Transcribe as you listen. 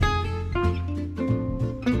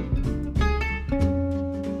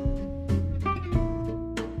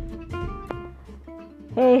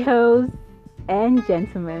hosts and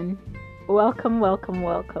gentlemen, welcome.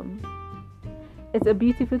 It's a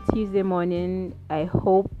beautiful Tuesday morning. I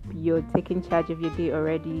hope you're taking charge of your day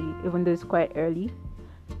already, even though it's quite early.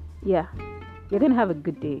 Yeah, you're gonna have a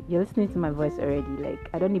good day. You're listening to my voice already. Like,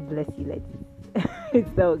 I don't need bless you like this.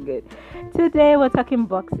 It's so good. Today we're talking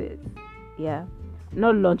boxes. Yeah,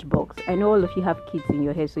 not lunch box. I know all of you have kids in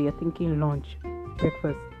your head, so you're thinking lunch,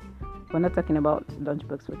 breakfast. We're not talking about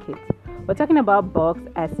lunchbox for kids. We're talking about box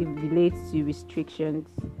as it relates to restrictions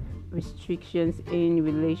in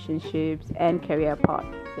relationships and career paths.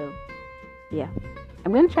 So, yeah,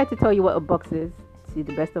 I'm going to try to tell you what a box is to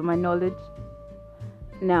the best of my knowledge.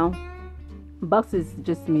 Now, boxes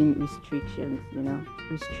just mean restrictions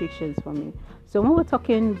for me. So when we're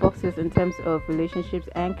talking boxes in terms of relationships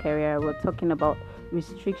and career, we're talking about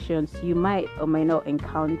restrictions you might or might not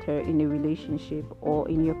encounter in a relationship or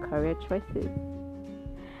in your career choices.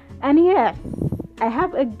 And yes, I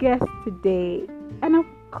have a guest today, and I'm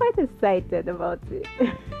quite excited about it.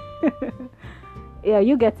 Yeah,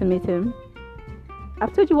 you get to meet him.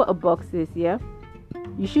 I've told you what a box is, yeah?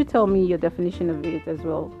 You should tell me your definition of it as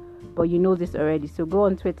well. But you know this already. So go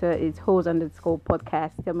on Twitter, it's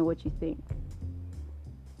hoes_podcast. Tell me what you think.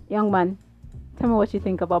 Young man, tell me what you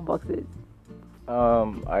think about boxes.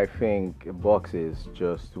 I think box is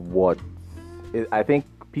just I think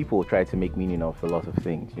people try to make meaning of a lot of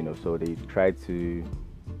things, so they try to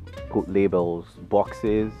put labels,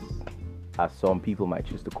 boxes, as some people might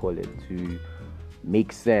choose to call it, to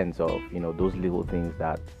make sense of, those little things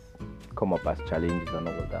that come up as challenges and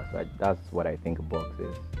all of that. So that's what I think a box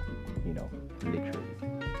is, literally.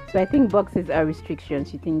 So I think boxes are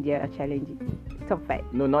restrictions. You think they are challenges? Top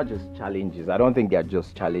 5. No, not just challenges. I don't think they're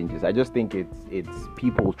just challenges. I just think it's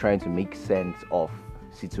people trying to make sense of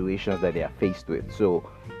situations that they are faced with. So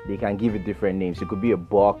they can give it different names. It could be a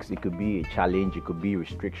box, it could be a challenge, it could be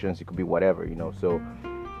restrictions, it could be whatever, So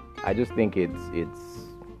I just think it's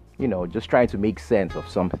just trying to make sense of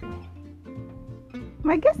something.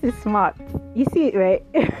 My guest is smart. You see it, right?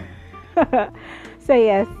 So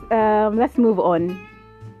yes, let's move on.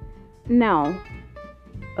 Now,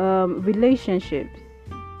 relationships.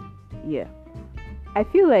 Yeah. I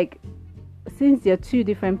feel like since there are 2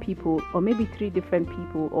 different people, or maybe 3 different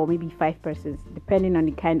people, or maybe 5 persons, depending on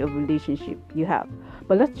the kind of relationship you have.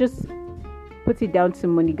 But let's just put it down to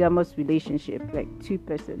monogamous relationship, like 2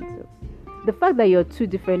 persons. So the fact that you're 2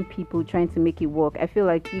 different people trying to make it work, I feel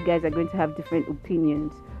like you guys are going to have different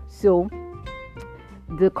opinions. So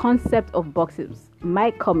the concept of boxes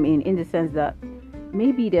might come in the sense that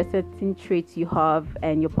maybe there are certain traits you have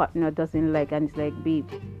and your partner doesn't like, and it's like, babe,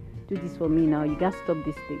 do this for me now, you gotta stop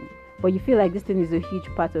this thing. But you feel like this thing is a huge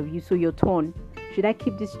part of you, so you're torn. Should I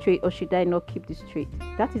keep this trait or should I not keep this trait?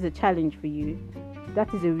 That is a challenge for you.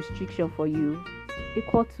 That is a restriction for you,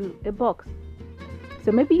 equal to a box.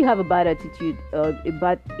 So maybe you have a bad attitude, a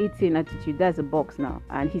bad eating attitude. That's a box now,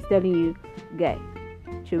 and he's telling you, guy,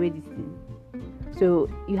 throw away this thing. So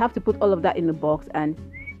you have to put all of that in the box and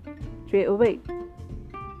throw it away.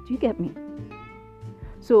 Do you get me?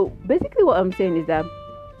 So basically what I'm saying is that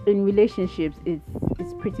in relationships it's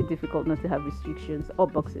pretty difficult not to have restrictions or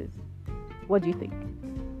boxes. What do you think?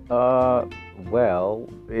 Well,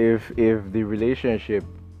 if the relationship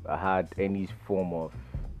had any form of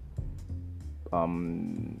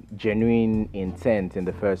genuine intent in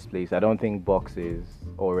the first place, I don't think boxes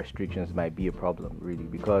or restrictions might be a problem, really,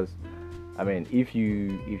 because I mean, if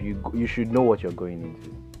you should know what you're going into.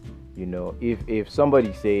 If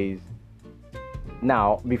somebody says,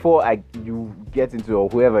 now before you get into, or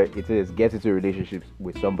whoever it is gets into relationships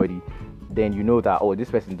with somebody, then you know that, oh, this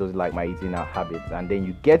person doesn't like my eating habits, and then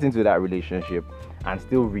you get into that relationship and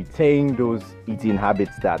still retain those eating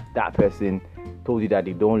habits that person told you that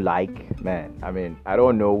they don't like, man. I mean, I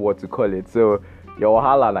don't know what to call it. So your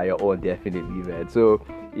wahala na your own, definitely, man. So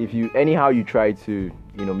if you try to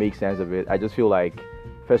make sense of it, I just feel like,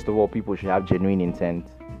 first of all, people should have genuine intent,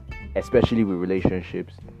 especially with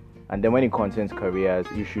relationships. And then when it concerns careers,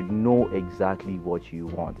 you should know exactly what you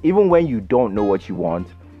want. Even when you don't know what you want,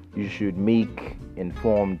 you should make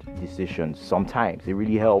informed decisions. Sometimes it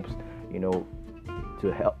really helps,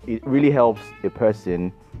 it really helps a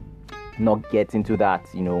person not get into that,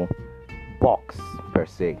 box per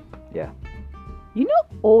se. Yeah.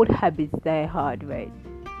 Old habits die hard, right?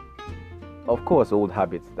 Of course, old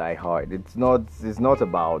habits die hard. It's not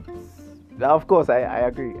about... Of course, I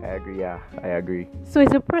agree. Yeah, I agree. So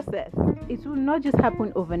it's a process. It will not just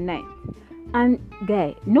happen overnight. And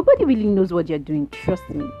guy, nobody really knows what you're doing. Trust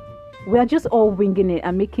me. We are just all winging it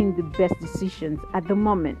and making the best decisions at the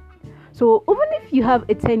moment. So even if you have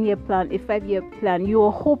a 10-year plan, a 5-year plan, you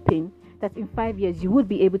are hoping that in 5 years you would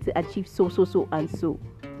be able to achieve so and so.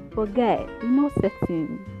 But guy, you're not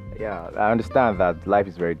certain. Yeah, I understand that life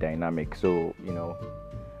is very dynamic. So,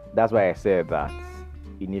 that's why I said that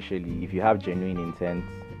initially, if you have genuine intent,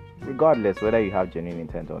 regardless whether you have genuine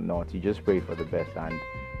intent or not, you just pray for the best. And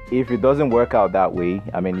if it doesn't work out that way,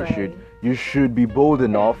 I mean, you should be bold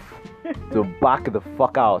enough to back the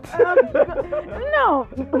fuck out. No,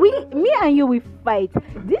 me and you, we fight.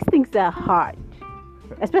 These things are hard,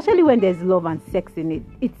 especially when there's love and sex in it.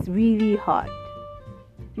 It's really hard.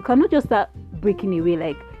 You cannot just start breaking away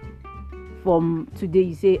like from today.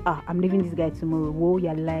 You say, I'm leaving this guy tomorrow. Whoa,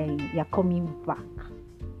 you're lying. You're coming back.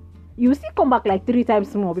 You still come back like 3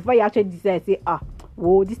 times more before you actually decide, say,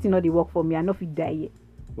 whoa, this thing not the work for me. I know if you die yet.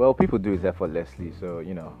 Well, people do it effortlessly, so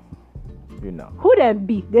you know. Who them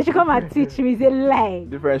be? They should come and teach me. It's a lie.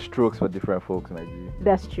 Different strokes for different folks, my G.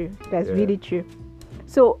 That's true. That's really true.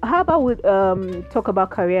 So, how about we talk about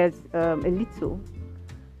careers a little?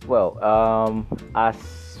 Well,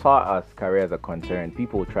 as far as careers are concerned,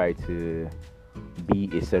 people try to be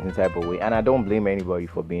a certain type of way, and I don't blame anybody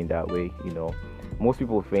for being that way. Most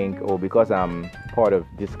people think, because I'm part of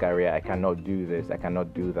this career, I cannot do this, I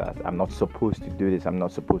cannot do that, I'm not supposed to do this, I'm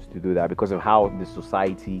not supposed to do that, because of how the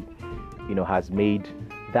society, has made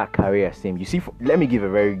that career seem. You see, let me give a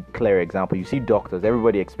very clear example. You see doctors,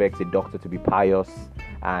 everybody expects a doctor to be pious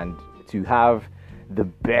and to have the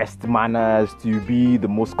best manners, to be the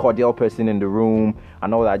most cordial person in the room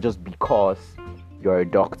and all that, just because you're a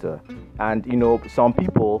doctor. And some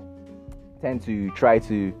people tend to try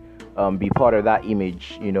to be part of that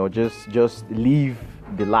image, just leave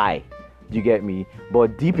the lie. Do you get me?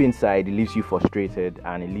 But deep inside, it leaves you frustrated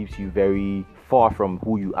and it leaves you very far from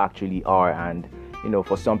who you actually are. And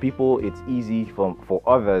for some people it's easy, for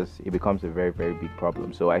others it becomes a very, very big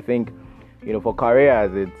problem. So I think for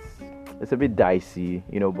careers it's a bit dicey,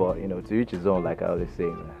 but to each his own, like I always say,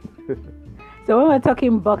 man. So when we're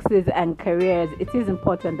talking boxes and careers, it is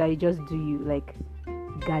important that you just do you. Like,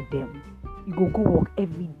 goddamn, you go work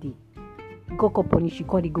every day. God can punish you,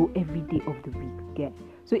 call go every day of the week. Okay?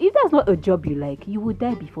 So if that's not a job you like, you will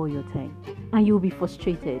die before your time, and you will be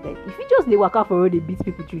frustrated. Like, if you just work out for road, they beat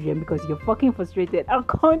people children because you're fucking frustrated. And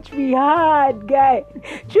country hard, guy.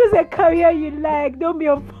 Choose a career you like. Don't be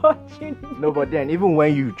unfortunate. No, but then even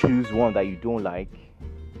when you choose one that you don't like,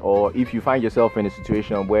 or if you find yourself in a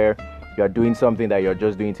situation where you're doing something that you're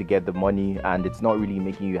just doing to get the money and it's not really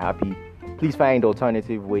making you happy, please find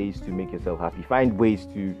alternative ways to make yourself happy.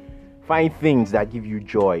 Find things that give you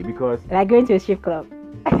joy, because like going to a strip club.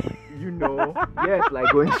 Yes,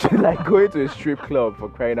 like going to a strip club, for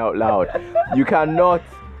crying out loud. You cannot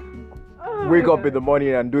wake up in the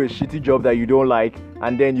morning and do a shitty job that you don't like,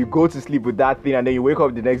 and then you go to sleep with that thing, and then you wake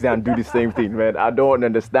up the next day and do the same thing, man. I don't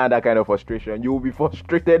understand that kind of frustration. You will be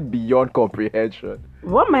frustrated beyond comprehension.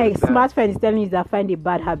 What my smart friend is telling you is that find a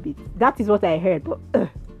bad habit. That is what I heard. But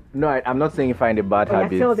no, I'm not saying find a bad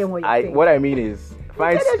habit. Tell them what you're saying. What I mean is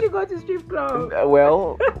find. You said you go to strip club.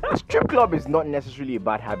 Well, a strip club is not necessarily a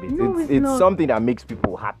bad habit. No, it's something that makes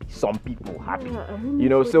people happy. Some people happy.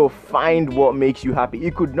 So find what makes you happy.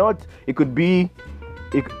 It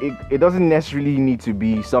doesn't necessarily need to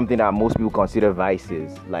be something that most people consider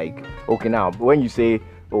vices. Like, okay, now when you say,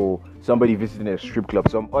 somebody visiting a strip club,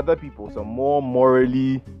 some other people, some more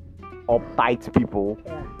morally uptight people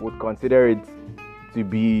would consider it to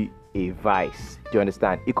be a vice. Do you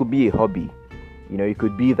understand? It could be a hobby. It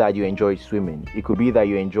could be that you enjoy swimming. It could be that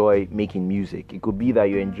you enjoy making music. It could be that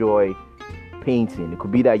you enjoy painting. It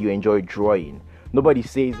could be that you enjoy drawing. Nobody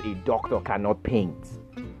says a doctor cannot paint.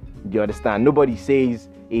 Do you understand? Nobody says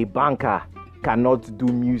a banker cannot do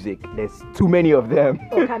music. There's too many of them.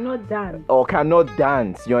 Or cannot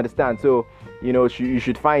dance. You understand? So, you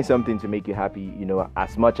should find something to make you happy,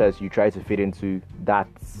 as much as you try to fit into that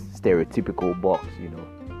stereotypical box,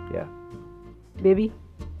 Yeah. Baby,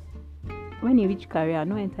 when you reach career,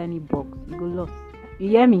 no enter any box. You go lost. You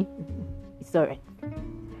hear me? It's alright.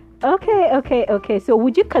 Okay. So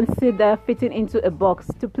would you consider fitting into a box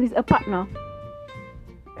to please a partner?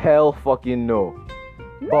 Hell fucking no.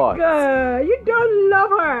 But Nigga, you don't love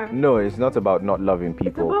her. No, it's not about not loving people.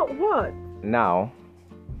 It's about what? Now,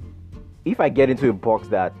 if I get into a box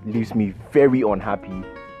that leaves me very unhappy,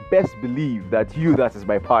 best believe that you, that is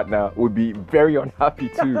my partner, would be very unhappy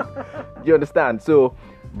too. You understand? So,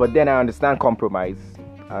 but then I understand compromise.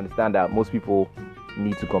 I understand that most people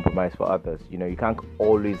need to compromise for others. You can't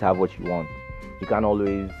always have what you want. You can't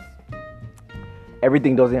always...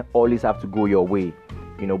 Everything doesn't always have to go your way.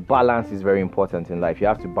 Balance is very important in life. You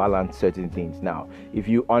have to balance certain things. Now, if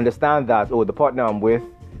you understand that, the partner I'm with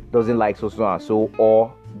doesn't like so and so,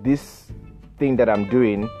 or this thing that I'm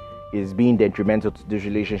doing is being detrimental to this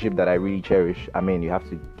relationship that I really cherish, I mean, you have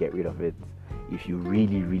to get rid of it if you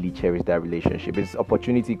really, really cherish that relationship. It's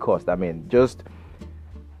opportunity cost. I mean, just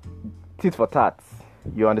tit for tat.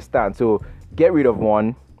 You understand? So get rid of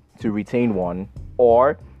one to retain one,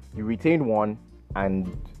 or you retain one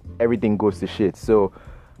and everything goes to shit. So,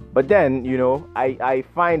 but then, I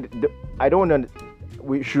find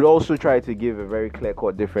we should also try to give a very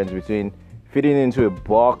clear-cut difference between fitting into a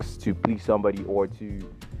box to please somebody or to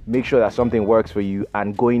make sure that something works for you,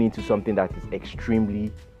 and going into something that is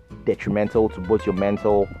extremely detrimental to both your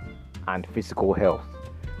mental and physical health.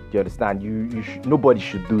 Do you understand? Nobody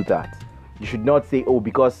should do that. You should not say, oh,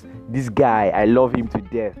 because this guy, I love him to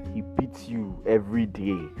death, he beats you every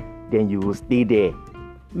day, then you will stay there.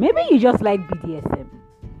 Maybe you just like BDSM.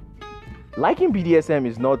 Liking BDSM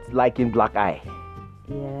is not liking black eye.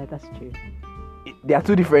 Yeah, that's true. They are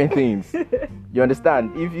two different things. You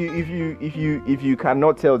understand? If you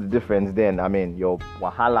cannot tell the difference, then I mean, you're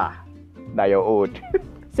wahala. Now you're old.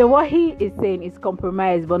 So what he is saying is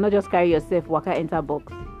compromise, but not just carry yourself waka enter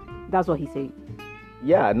box. That's what he's saying.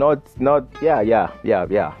 Yeah, not yeah.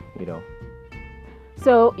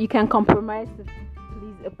 So you can compromise to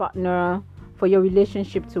please a partner for your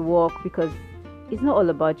relationship to work, because it's not all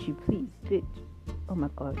about you, please, bitch. Oh my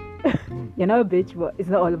god. You're not a bitch, but it's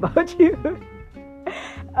not all about you.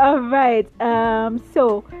 All right.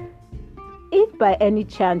 So if by any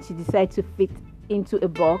chance you decide to fit into a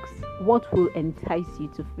box, what will entice you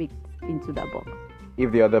to fit into that box?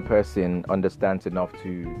 If the other person understands enough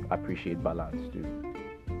to appreciate balance too.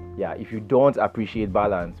 Yeah, if you don't appreciate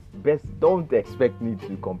balance, don't expect me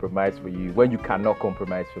to compromise for you when you cannot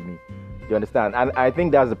compromise for me. You understand? And I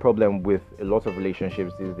think that's the problem with a lot of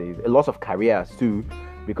relationships these days, a lot of careers too,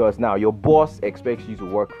 because now your boss expects you to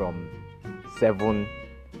work from 7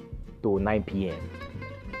 to 9 p.m.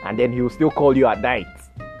 and then he'll still call you at night.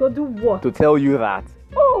 To do what? To tell you that,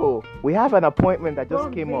 oh, we have an appointment that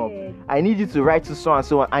just came up. I need you to write to so and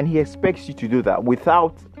so, and he expects you to do that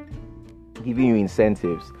without giving you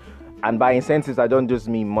incentives. And by incentives, I don't just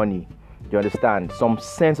mean money. You understand? Some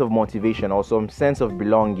sense of motivation or some sense of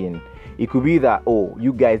belonging. It could be that, oh,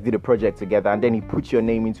 you guys did a project together, and then he puts your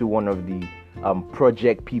name into one of the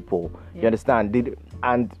project people. Yeah. You understand?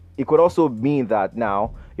 And it could also mean that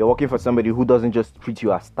now you're working for somebody who doesn't just treat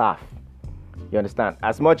you as staff. You understand?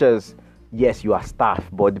 As much as, yes, you are staff,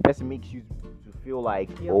 but the person makes you to feel like,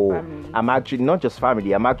 family. I'm actually not just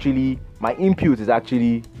family. My input is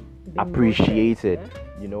actually appreciated.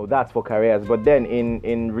 Yeah? That's for careers. But then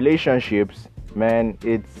in relationships, man,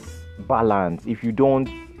 it's balance. If you don't,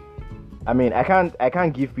 I mean, I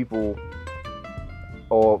can't give people,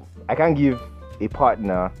 or I can't give a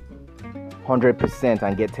partner 100%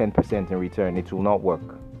 and get 10% in return. It will not work.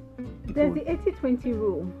 There's the 80-20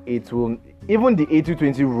 rule. Even the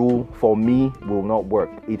 80-20 rule for me will not work.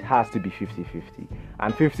 It has to be 50-50.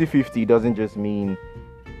 And 50-50 doesn't just mean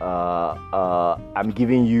I'm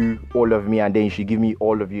giving you all of me and then you should give me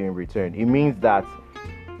all of you in return. It means that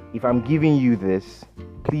if I'm giving you this,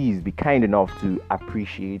 please be kind enough to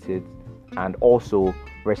appreciate it and also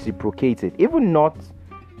reciprocate it. Even not,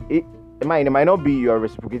 it might not be you're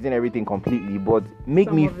reciprocating everything completely, but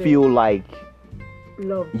make me feel like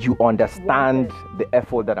love. You understand the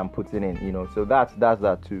effort that I'm putting in, so that's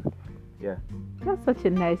that too. Yeah. That's such a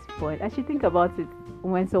nice point. I should think about it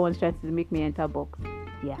when someone's trying to make me enter box.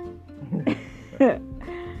 Yeah.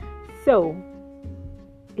 So,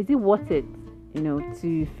 is it worth it,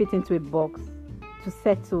 to fit into a box, to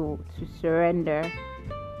settle, to surrender?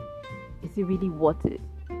 Is it really worth it?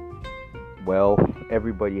 Well,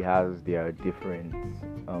 everybody has their different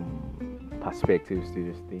perspectives to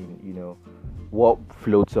this thing, What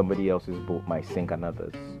floats somebody else's boat might sink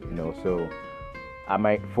another's, So,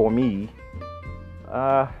 for me,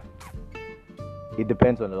 it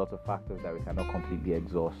depends on a lot of factors that we cannot completely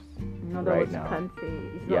exhaust right now. You can't say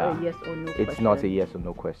it's not a yes or no question. It's not a yes or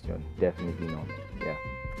no question. Definitely not. Yeah.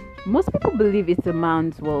 Most people believe it's a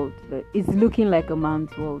man's world. It's looking like a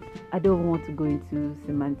man's world. I don't want to go into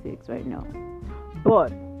semantics right now,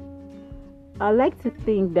 but I like to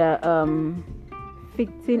think that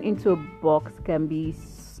fitting into a box can be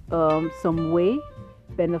some way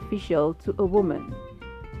beneficial to a woman.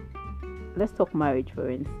 Let's talk marriage, for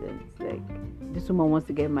instance. Like, this woman wants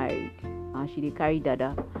to get married and she dey carry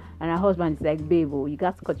dada, and her husband is like, babe, you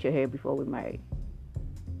got to cut your hair before we marry.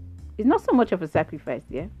 It's not so much of a sacrifice,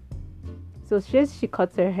 yeah? So she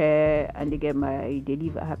cuts her hair and they get married. They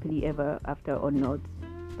live happily ever after or not,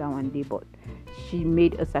 that one day, but she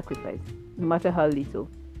made a sacrifice, no matter how little.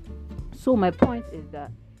 So my point is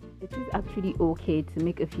that it is actually okay to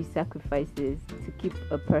make a few sacrifices to keep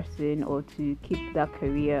a person or to keep that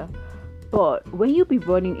career. But when you be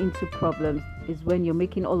running into problems is when you're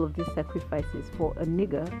making all of these sacrifices for a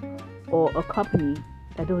nigga or a company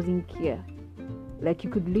that doesn't care. Like,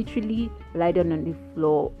 you could literally lie down on the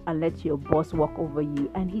floor and let your boss walk over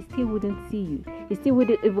you, and he still wouldn't see you. He still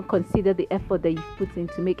wouldn't even consider the effort that you've put in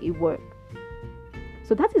to make it work.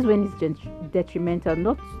 So that is when it's detrimental,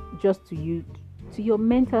 not just to you, to your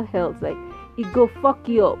mental health. Like, it go fuck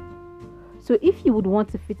you up. So if you would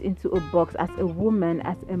want to fit into a box as a woman,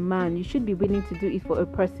 as a man, you should be willing to do it for a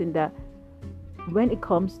person that, when it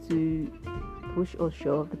comes to push or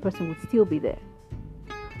shove, the person would still be there.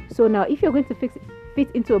 So now, if you're going to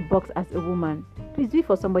fit into a box as a woman, please do it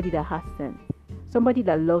for somebody that has sense, somebody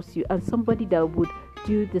that loves you, and somebody that would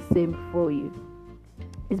do the same for you.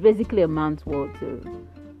 It's basically a man's world too.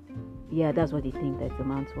 Yeah, that's what they think, that's a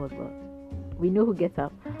man's world, but we know who gets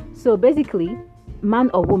up. So basically, man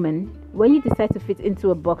or woman, when you decide to fit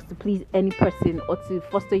into a box to please any person or to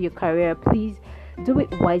foster your career, please do it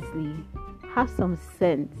wisely. Have some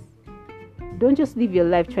sense. Don't just live your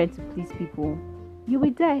life trying to please people. You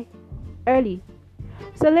will die early.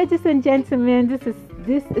 So, ladies and gentlemen, this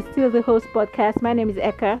is still the Host Podcast. My name is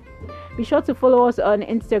Eka. Be sure to follow us on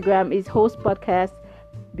Instagram. It's Host Podcast.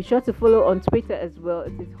 Be sure to follow on Twitter as well.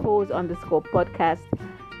 It is Host_podcast.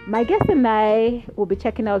 My guest and I will be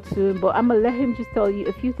checking out soon, but I'm gonna let him just tell you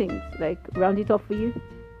a few things, like round it off for you.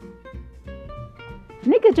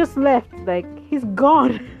 Nigga just left, like he's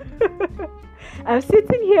gone. I'm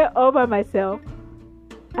sitting here all by myself,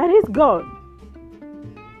 and he's gone.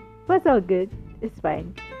 But it's all good. It's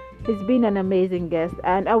fine. He's been an amazing guest,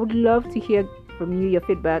 and I would love to hear from you, your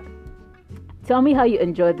feedback. Tell me how you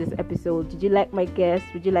enjoyed this episode. Did you like my guest?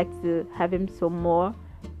 Would you like to have him some more?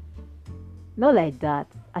 Not like that.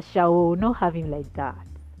 I shall not have him like that.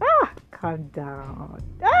 Calm down.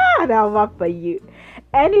 That'll work for you.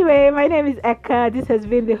 Anyway, my name is Eka. This has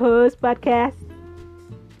been the Host Podcast.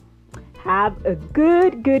 Have a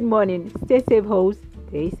good morning. Stay safe, host.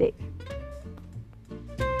 Stay safe.